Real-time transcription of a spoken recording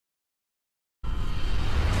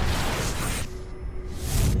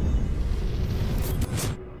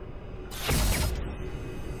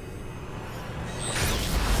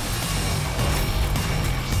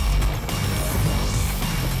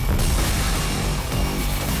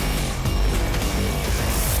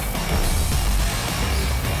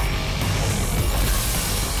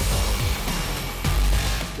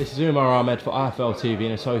This is UMAR AHMED for IFL TV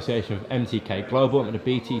in association with MTK Global. I'm at the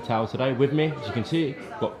BT Tower today. With me, as you can see,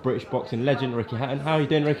 we've got British boxing legend Ricky Hatton. How are you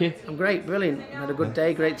doing, Ricky? I'm great, brilliant. Had a good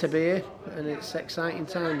day, great to be here, and it's exciting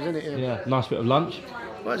times, isn't it? Yeah, nice bit of lunch.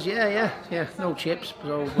 Was yeah. No chips, but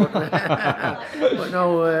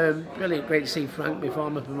no, brilliant. Great to see Frank, my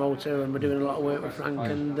former promoter, and we're doing a lot of work with Frank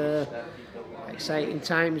and. Exciting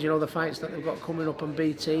times, you know, the fights that they've got coming up on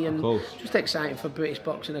BT, and just exciting for British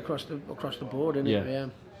boxing across the board, isn't it? Yeah.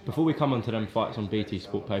 Before we come on to them fights on BT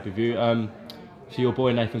Sport pay-per-view, so your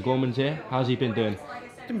boy Nathan Gorman's here. How's he been doing?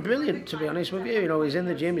 Been brilliant, to be honest with you. You know, he's in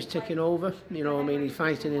the gym, he's ticking over. You know, I mean, he's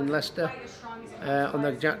fighting in Leicester on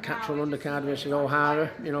the Jack Catterall undercard versus O'Hara.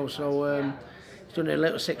 You know, so he's done a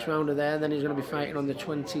little 6-rounder there. Then he's going to be fighting on the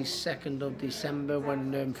 22nd of December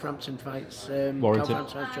when Frampton fights Warrington.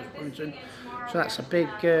 So that's a big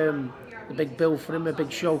bill for him, a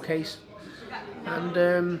big showcase,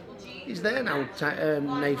 and he's there now.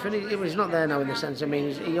 Nathan, he's not there now in the sense. I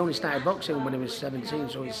mean, he only started boxing when he was 17,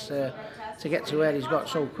 so he's to get to where he's got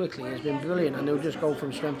so quickly has been brilliant, and he'll just go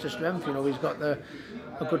from strength to strength. You know, he's got a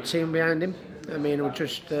good team behind him. I mean, he'll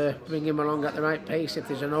just bring him along at the right pace. If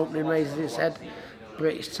there's an opening, raises his head,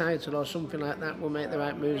 British title or something like that, will make the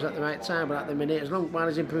right moves at the right time. But at the minute, while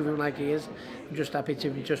he's improving like he is, I'm just happy to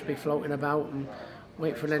just be floating about and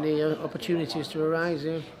wait for any opportunities to arise.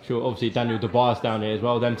 Yeah. Sure, obviously Daniel Dubois down here as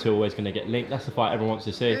well. Them two are always going to get linked. That's the fight everyone wants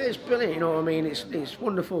to see. Yeah, it's brilliant, you know what I mean. It's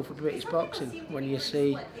wonderful for British boxing when you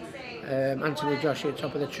see Anthony Joshua at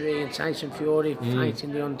top of the tree and Tyson Fury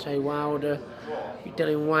fighting Deontay Wilder.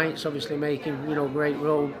 Dylan White's obviously making great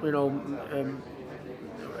role,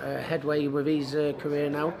 headway with his career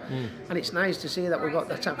now, and it's nice to see that we've got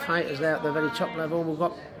the top fighters there at the very top level. We've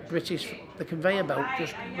got British, the conveyor belt,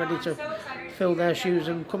 just ready to fill their shoes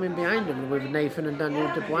and come in behind them with Nathan and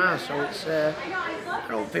Daniel Dubois. So it's I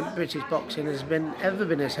don't think British boxing has ever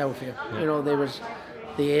been as healthier. You know, there was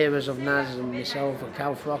the eras of Naz and myself and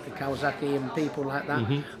Cal Frock and Kawasaki and people like that,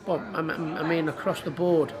 but I mean across the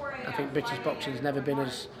board I think British boxing has never been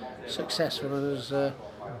as successful and as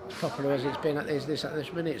popular as it's been at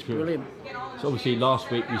this minute. It's brilliant. So obviously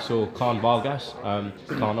last week we saw Khan Vargas. Khan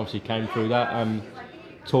obviously came through that.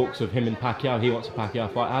 Talks of him and Pacquiao. He wants a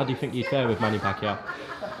Pacquiao fight. How do you think he'd fare with Manny Pacquiao?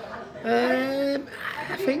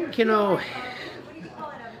 I think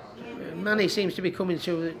Manny seems to be coming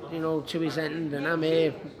to his end, and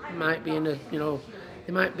Amir might be in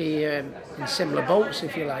they might be in similar boats,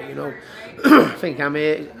 if you like. I think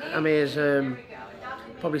Amir's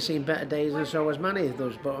probably seen better days, and so has Manny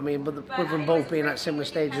does. But I mean, with them both being at similar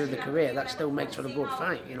stages of the career, that still makes for a good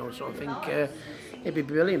fight. So I think it'd be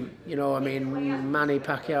brilliant. I mean, Manny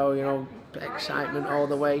Pacquiao, excitement all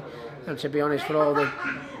the way. And to be honest, for all the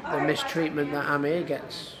mistreatment that Amir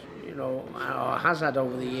gets, or has had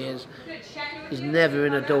over the years, he's never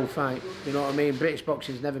in a dull fight. You know what I mean? British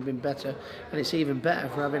boxing's never been better, and it's even better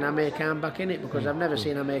for having Amir Khan back in it, because I've never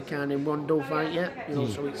seen Amir Khan in one dull fight yet.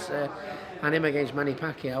 So it's and him against Manny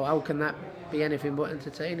Pacquiao. How can that be anything but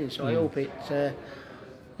entertaining? So I hope it,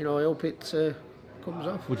 comes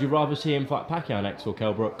off. Would you rather see him fight Pacquiao next or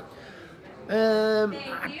Kell Brook? I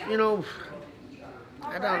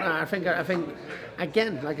don't know. I think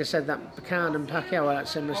again, like I said, that Khan and Pacquiao are at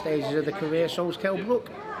similar stages of the career. So is Kell Brook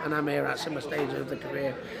and Amir at similar stages of the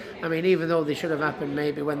career. I mean, even though they should have happened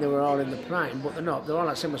maybe when they were all in the prime, but they're not. They're all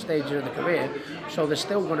at similar stages of the career. So there's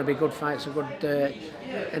still going to be good fights and good,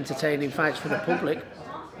 entertaining fights for the public.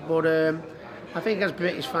 But I think as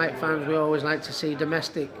British fight fans, we always like to see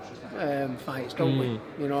domestic fights, don't we?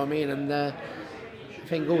 You know what I mean? And I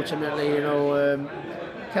think ultimately,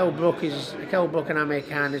 Kell Brook and Amir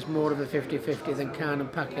Khan is more of a 50-50 than Khan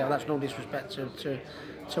and Pacquiao. That's no disrespect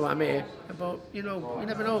to Amir, but you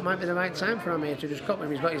never know. It might be the right time for Amir to just cut him.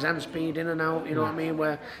 He's got his hand speed in and out. You know what I mean?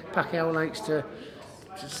 Where Pacquiao likes to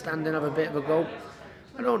stand and have a bit of a go.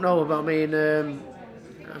 I don't know about me.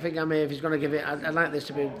 I think Amir, if he's going to give it, I'd like this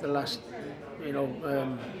to be the last,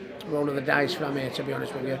 roll of the dice for Amir. To be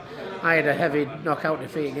honest with you, I had a heavy knockout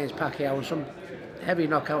defeat against Pacquiao, and some heavy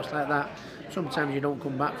knockouts like that, sometimes you don't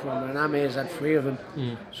come back from, and Amir's had 3 of them.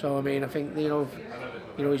 So I mean, I think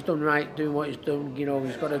he's done right doing what he's done.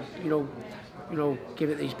 He's got to give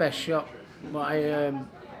it his best shot. But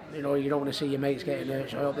you don't want to see your mates getting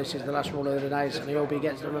hurt. So I hope this is the last roll of the dice, and I hope he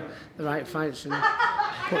gets the right fights and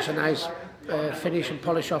puts a nice finish and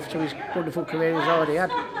polish off to his wonderful career he's already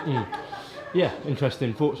had. Yeah,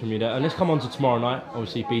 interesting thoughts from you there. And let's come on to tomorrow night.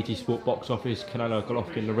 Obviously, BT Sport box office,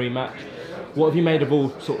 Canelo-Golovkin, the rematch. What have you made of all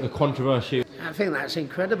sort of the controversy? I think that's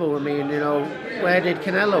incredible. I mean, where did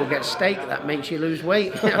Canelo get steak that makes you lose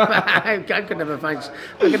weight? I could never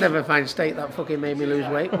find steak that fucking made me lose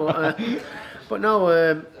weight. But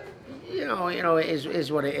no, it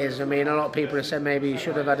is what it is. I mean, a lot of people have said maybe he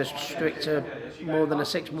should have had a stricter, more than a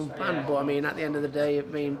 6-month ban. But I mean, at the end of the day, I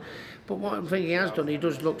mean, but what I think he has done, he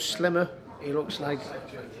does look slimmer. He looks like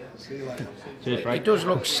he does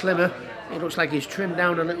look slimmer. He looks like he's trimmed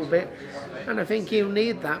down a little bit, and I think he'll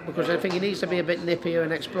need that because I think he needs to be a bit nippier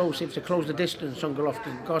and explosive to close the distance on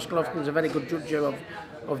Golovkin. Of course, Golovkin's a very good judger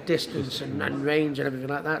of distance and range and everything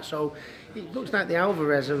like that. So it looks like the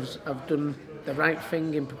Alvarez have done the right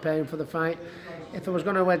thing in preparing for the fight. If I was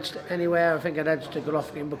going to edge anywhere, I think I'd edge to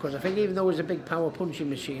Golovkin because I think even though he's a big power punching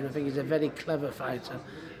machine, I think he's a very clever fighter.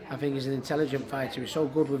 I think he's an intelligent fighter. He's so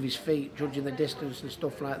good with his feet, judging the distance and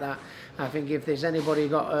stuff like that. I think if there's anybody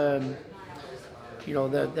got,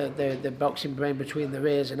 the boxing brain between their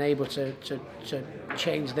ears and able to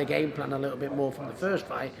change the game plan a little bit more from the first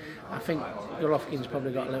fight, I think Golovkin's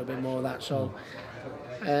probably got a little bit more of that. So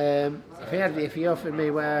if he offered me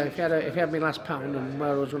if he had me last pound and where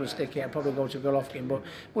I was going to stick it, I'd probably go to Golovkin. But it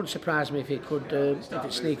wouldn't surprise me if it could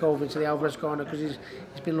sneak over into the Alvarez corner because he's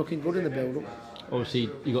been looking good in the build-up. Obviously,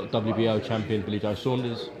 you got WBO champion Billy Joe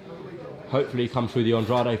Saunders. Hopefully, he comes through the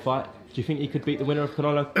Andrade fight. Do you think he could beat the winner of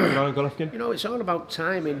Canelo Golovkin? It's all about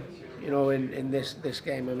timing. In this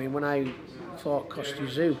game. I mean, when I fought Kostya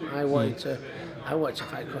Tszyu, I wanted to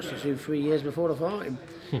fight Kostya Tszyu 3 years before I fought him,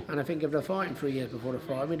 and I think if I fought him 3 years before I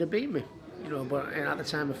fought him, he'd have beat me. But at the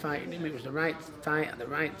time of fighting him, it was the right fight at the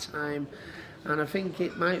right time. And I think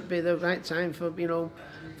it might be the right time for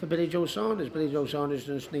Billy Joe Saunders. Billy Joe Saunders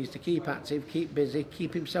just needs to keep active, keep busy,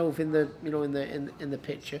 keep himself in the in the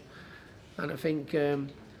picture. And I think,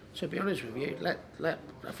 to be honest with you, let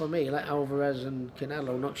Alvarez and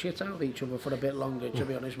Canelo knock shit out of each other for a bit longer. To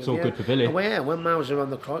be honest with you, it's all good for Billy. And when Mauser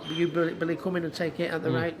on the clock, Billy come in and take it at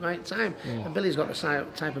the right time. And Billy's got the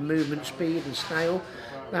type of movement, speed, and style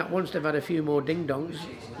that once they've had a few more ding dongs,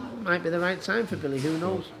 might be the right time for Billy. Who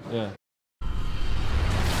knows? Yeah.